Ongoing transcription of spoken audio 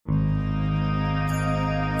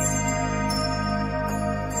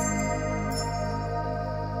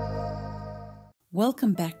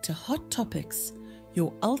Welcome back to Hot Topics,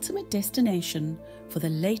 your ultimate destination for the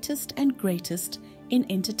latest and greatest in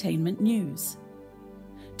entertainment news.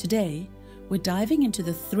 Today, we're diving into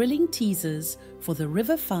the thrilling teasers for The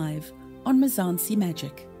River 5 on Mzansi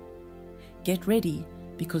Magic. Get ready,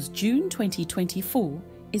 because June 2024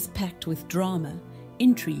 is packed with drama,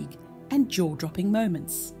 intrigue, and jaw-dropping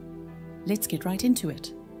moments. Let's get right into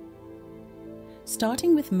it.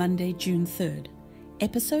 Starting with Monday, June 3rd,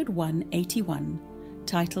 Episode 181,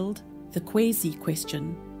 titled The Kwezi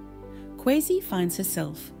Question. Kwezi finds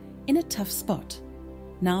herself in a tough spot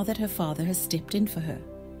now that her father has stepped in for her.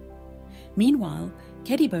 Meanwhile,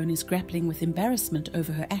 Keddybone is grappling with embarrassment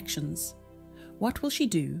over her actions. What will she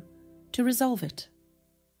do to resolve it?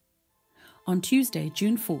 On Tuesday,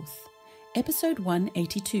 June 4th, Episode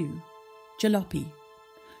 182, Jalopy.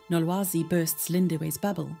 Nolwazi bursts Lindiwe's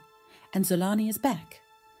bubble, and Zolani is back,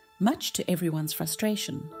 much to everyone's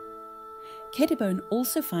frustration. Keddybone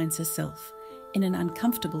also finds herself in an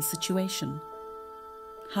uncomfortable situation.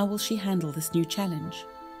 How will she handle this new challenge?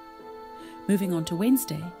 Moving on to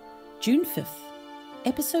Wednesday, June 5th,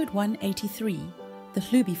 Episode 183, The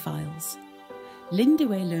Hlubi Files.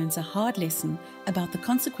 Lindiwe learns a hard lesson about the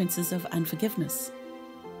consequences of unforgiveness.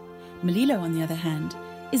 Malilo, on the other hand,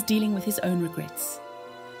 is dealing with his own regrets.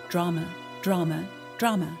 Drama, drama,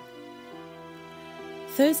 drama.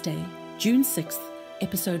 Thursday, June 6th,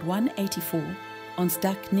 Episode 184, On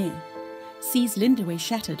Sdak Ne, sees Lindiwe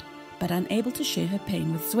shattered but unable to share her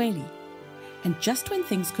pain with Zweli. And just when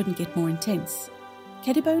things couldn't get more intense,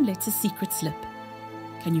 Keddybone lets a secret slip.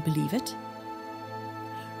 Can you believe it?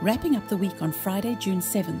 Wrapping up the week on Friday, June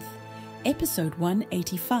 7th, Episode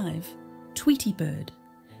 185, Tweety Bird.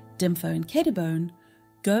 Dimfo and Keddybone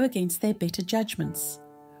go against their better judgments,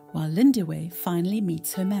 while Lindiwe finally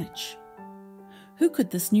meets her match. Who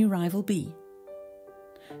could this new rival be?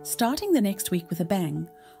 Starting the next week with a bang,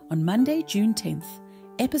 on Monday, June 10th,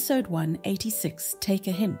 Episode 186, Take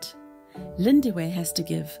a Hint. Lindiwe has to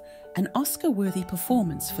give an Oscar-worthy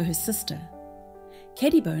performance for her sister.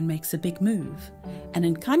 Keddybone makes a big move, and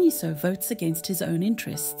Nkanyiso votes against his own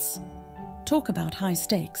interests. Talk about high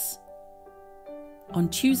stakes. On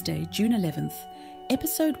Tuesday, June 11th,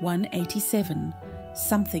 Episode 187,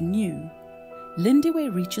 Something New.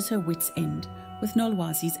 Lindiwe reaches her wit's end with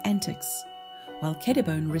Nolwazi's antics, while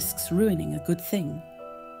Keddybone risks ruining a good thing.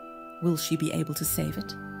 Will she be able to save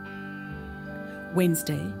it?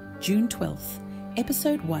 Wednesday, June 12th,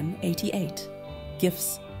 Episode 188,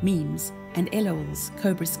 Gifts, Memes, and LOL's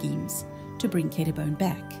Cobra schemes to bring Keddybone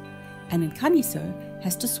back, and Nkanyiso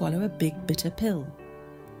has to swallow a big bitter pill.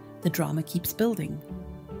 The drama keeps building.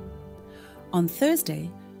 On Thursday,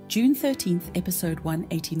 June 13th, Episode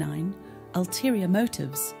 189, Ulterior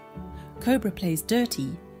Motives. Cobra plays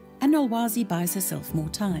dirty, and Nolwazi buys herself more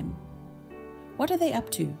time. What are they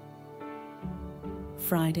up to?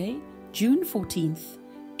 Friday, June 14th,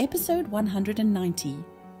 Episode 190,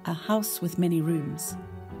 A House with Many Rooms.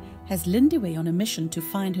 Has Lindiwe on a mission to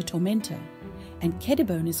find her tormentor, and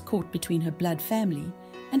Keddybone is caught between her blood family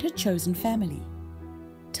and her chosen family.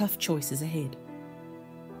 Tough choices ahead.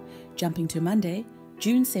 Jumping to Monday,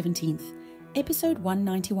 June 17th, Episode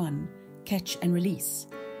 191, Catch and Release.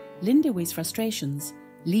 Lindiwe's frustrations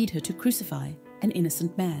lead her to crucify an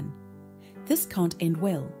innocent man. This can't end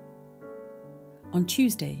well. On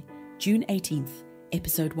Tuesday, June 18th,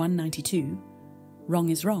 Episode 192, Wrong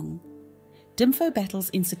is Wrong. Dimfo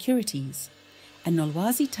battles insecurities, and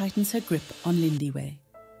Nolwazi tightens her grip on Lindiwe.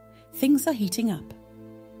 Things are heating up.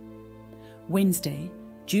 Wednesday,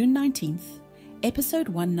 June 19th, Episode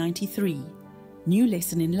 193, New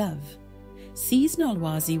Lesson in Love. Sees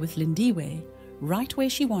Nolwazi with Lindiwe right where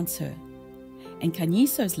she wants her. And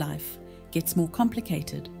Nkanyiso's life gets more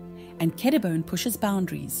complicated, and Keddybone pushes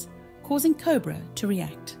boundaries, causing Cobra to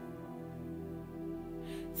react.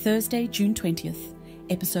 Thursday, June 20th,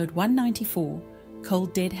 Episode 194,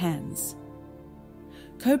 Cold Dead Hands.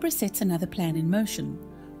 Cobra sets another plan in motion,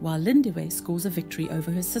 while Lindiwe scores a victory over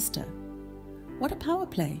her sister. What a power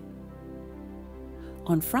play!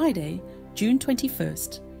 On Friday, June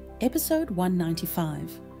 21st, Episode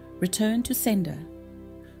 195, Return to Sender.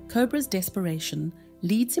 Cobra's desperation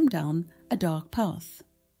leads him down a dark path.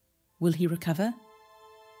 Will he recover?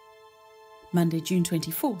 Monday, June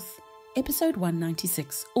 24th, Episode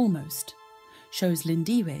 196, Almost, shows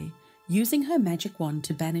Lindiwe using her magic wand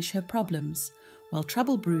to banish her problems, while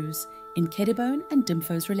trouble brews in Keddybone and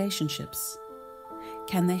Dimfo's relationships.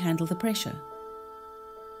 Can they handle the pressure?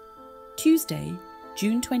 Tuesday,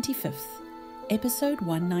 June 25th, Episode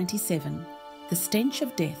 197, The Stench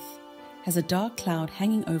of Death, has a dark cloud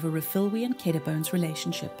hanging over Rafilwi and Keddybone's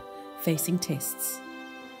relationship, facing tests.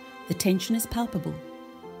 The tension is palpable.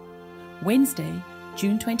 Wednesday,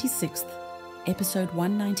 June 26th, episode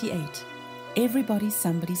 198. Everybody's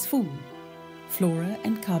somebody's fool. Flora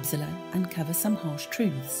and Kabzilla uncover some harsh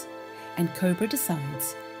truths, and Cobra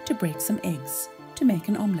decides to break some eggs to make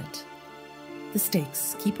an omelette. The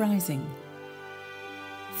stakes keep rising.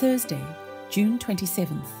 Thursday, June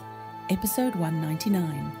 27th, episode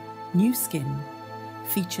 199, New Skin,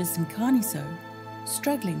 features Nkaniso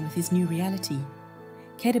struggling with his new reality,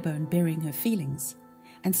 Kedibone burying her feelings,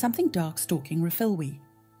 and something dark stalking Rafilwi.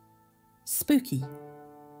 Spooky.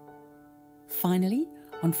 Finally,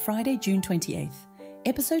 on Friday, June 28th,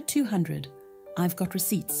 episode 200, I've Got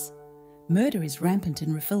Receipts. Murder is rampant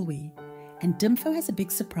in Rafilwi, and Dimfo has a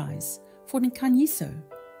big surprise for Nkaniso.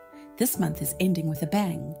 This month is ending with a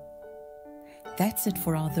bang. That's it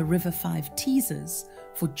for our The River 5 teasers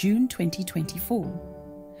for June 2024.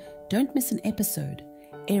 Don't miss an episode,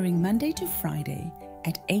 airing Monday to Friday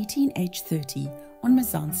at 18h30 on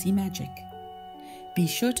Mzansi Magic. Be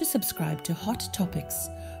sure to subscribe to Hot Topics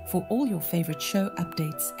for all your favorite show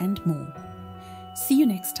updates and more. See you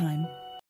next time.